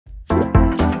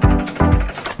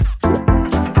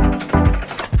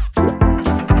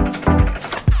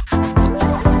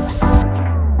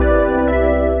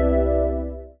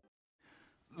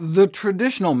The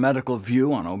traditional medical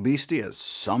view on obesity is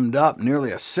summed up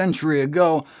nearly a century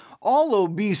ago. All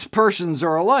obese persons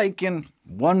are alike in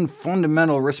one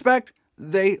fundamental respect: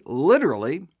 they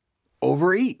literally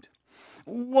overeat.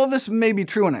 While this may be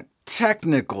true in a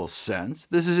technical sense,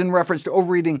 this is in reference to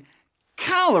overeating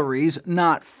calories,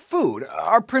 not food.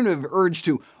 Our primitive urge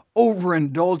to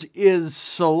overindulge is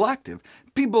selective.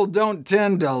 People don't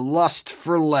tend to lust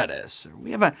for lettuce.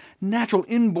 We have a natural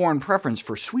inborn preference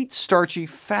for sweet, starchy,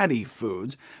 fatty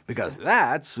foods, because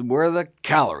that's where the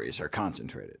calories are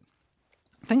concentrated.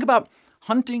 Think about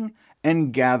hunting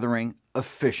and gathering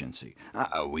efficiency.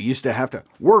 We used to have to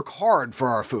work hard for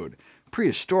our food.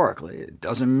 Prehistorically, it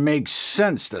doesn't make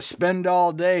sense to spend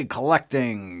all day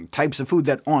collecting types of food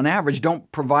that, on average, don't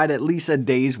provide at least a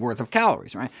day's worth of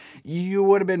calories. Right? You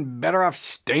would have been better off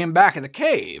staying back in the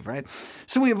cave. Right?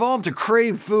 So we evolved to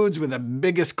crave foods with the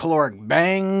biggest caloric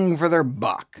bang for their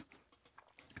buck.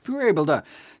 If you were able to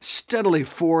steadily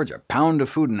forage a pound of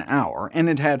food an hour, and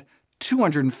it had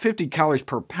 250 calories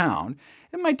per pound,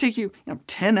 it might take you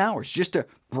 10 hours just to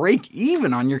break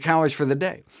even on your calories for the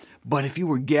day. But if you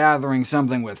were gathering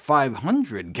something with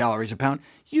 500 calories a pound,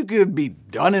 you could be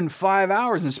done in 5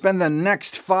 hours and spend the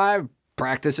next 5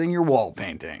 practicing your wall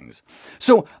paintings.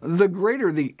 So the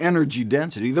greater the energy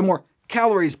density, the more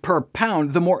calories per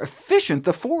pound, the more efficient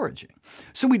the foraging.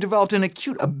 So we developed an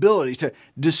acute ability to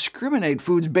discriminate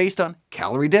foods based on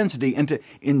calorie density, and to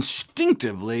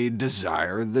instinctively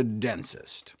desire the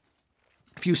densest.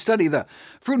 If you study the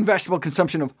fruit and vegetable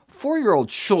consumption of 4-year-old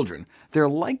children, their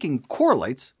liking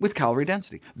correlates with calorie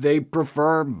density. They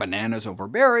prefer bananas over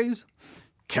berries,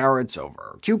 carrots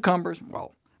over cucumbers.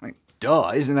 Well,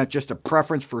 duh, isn't that just a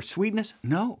preference for sweetness?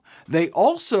 No. They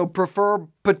also prefer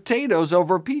potatoes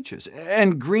over peaches,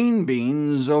 and green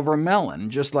beans over melon,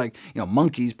 just like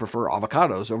monkeys prefer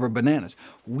avocados over bananas.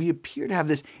 We appear to have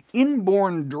this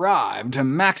inborn drive to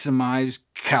maximize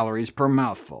calories per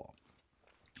mouthful.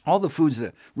 All the foods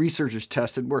that researchers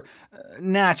tested were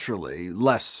naturally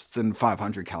less than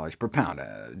 500 calories per pound.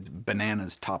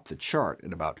 Bananas topped the chart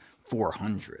at about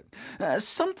 400.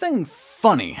 Something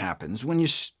funny happens when you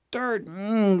start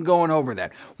going over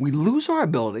that. We lose our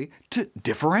ability to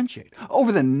differentiate.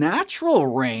 Over the natural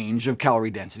range of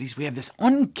calorie densities, we have this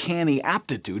uncanny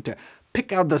aptitude to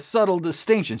pick out the subtle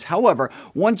distinctions. However,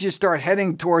 once you start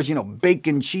heading towards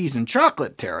bacon, cheese, and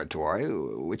chocolate territory,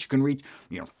 which can reach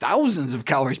thousands of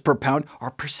calories per pound,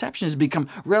 our perceptions become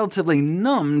relatively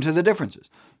numb to the differences.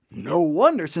 No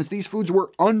wonder, since these foods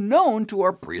were unknown to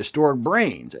our prehistoric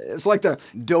brains. It's like the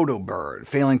dodo bird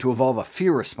failing to evolve a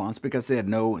fear response because they had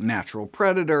no natural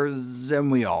predators, and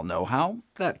we all know how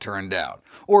that turned out.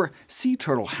 Or sea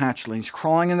turtle hatchlings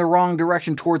crawling in the wrong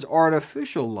direction towards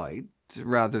artificial light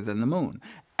rather than the moon.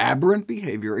 Aberrant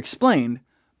behavior explained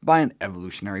by an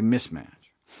evolutionary mismatch.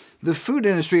 The food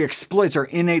industry exploits our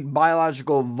innate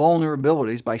biological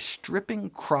vulnerabilities by stripping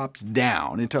crops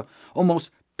down into almost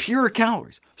pure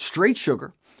calories: straight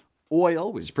sugar,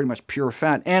 oil, which is pretty much pure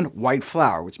fat, and white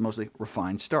flour, which is mostly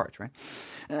refined starch. Right?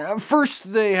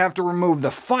 First, they have to remove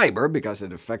the fiber, because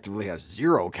it effectively has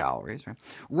 0 calories. Right?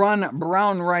 Run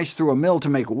brown rice through a mill to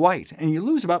make white, and you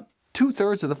lose about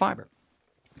 2/3 of the fiber.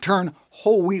 Turn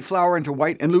whole wheat flour into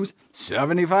white and lose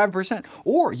 75%.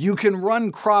 Or you can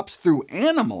run crops through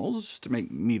animals to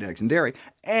make meat, eggs, and dairy,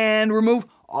 and remove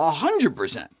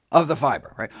 100% of the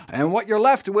fiber. Right? And what you're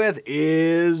left with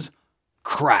is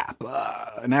CRAP,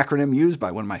 an acronym used by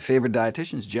one of my favorite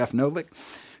dietitians, Jeff Novick.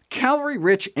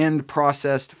 Calorie-rich and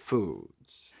processed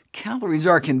foods. Calories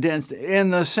are condensed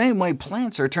in the same way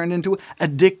plants are turned into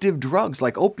addictive drugs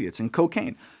like opiates and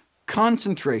cocaine.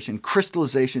 Concentration,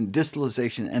 crystallization,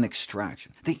 distillation, and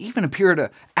extraction. They even appear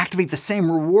to activate the same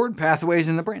reward pathways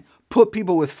in the brain. Put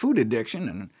people with food addiction in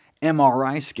an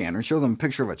MRI scanner, show them a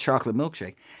picture of a chocolate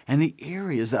milkshake, and the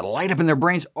areas that light up in their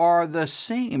brains are the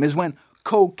same as when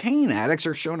cocaine addicts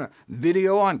are shown a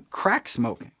video on crack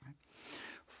smoking.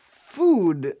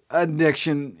 Food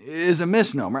addiction is a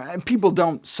misnomer. People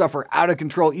don't suffer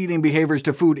out-of-control eating behaviors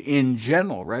to food in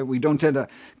general. Right? We don't tend to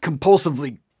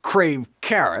compulsively crave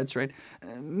carrots. Right?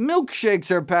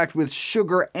 Milkshakes are packed with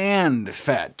sugar and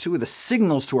fat, two of the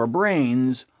signals to our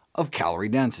brains of calorie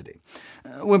density.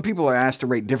 When people are asked to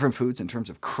rate different foods in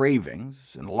terms of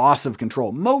cravings and loss of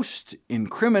control, most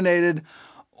incriminated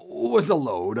was a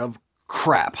load of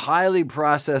crap, highly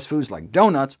processed foods like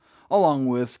donuts, along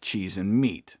with cheese and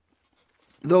meat.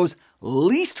 Those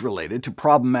least related to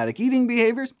problematic eating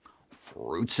behaviors,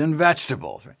 fruits and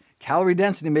vegetables. Right? Calorie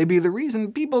density may be the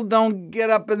reason people don't get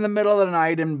up in the middle of the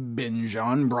night and binge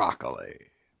on broccoli.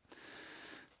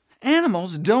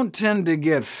 Animals don't tend to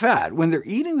get fat when they're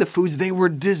eating the foods they were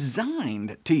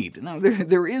designed to eat. Now,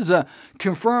 there is a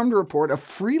confirmed report of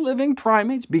free-living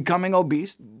primates becoming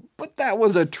obese, but that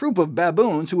was a troop of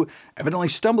baboons who evidently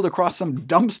stumbled across some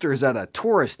dumpsters at a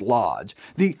tourist lodge.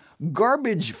 The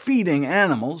garbage-feeding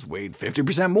animals weighed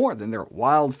 50% more than their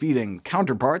wild-feeding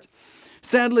counterparts.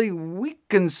 Sadly, we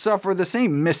can suffer the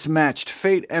same mismatched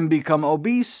fate and become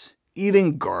obese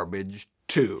eating garbage,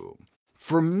 too.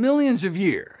 For millions of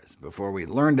years, before we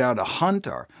learned how to hunt,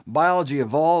 our biology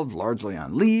evolved largely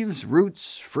on leaves,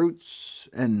 roots, fruits,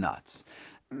 and nuts.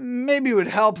 Maybe it would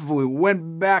help if we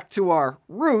went back to our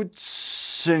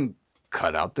roots and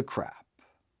cut out the crap.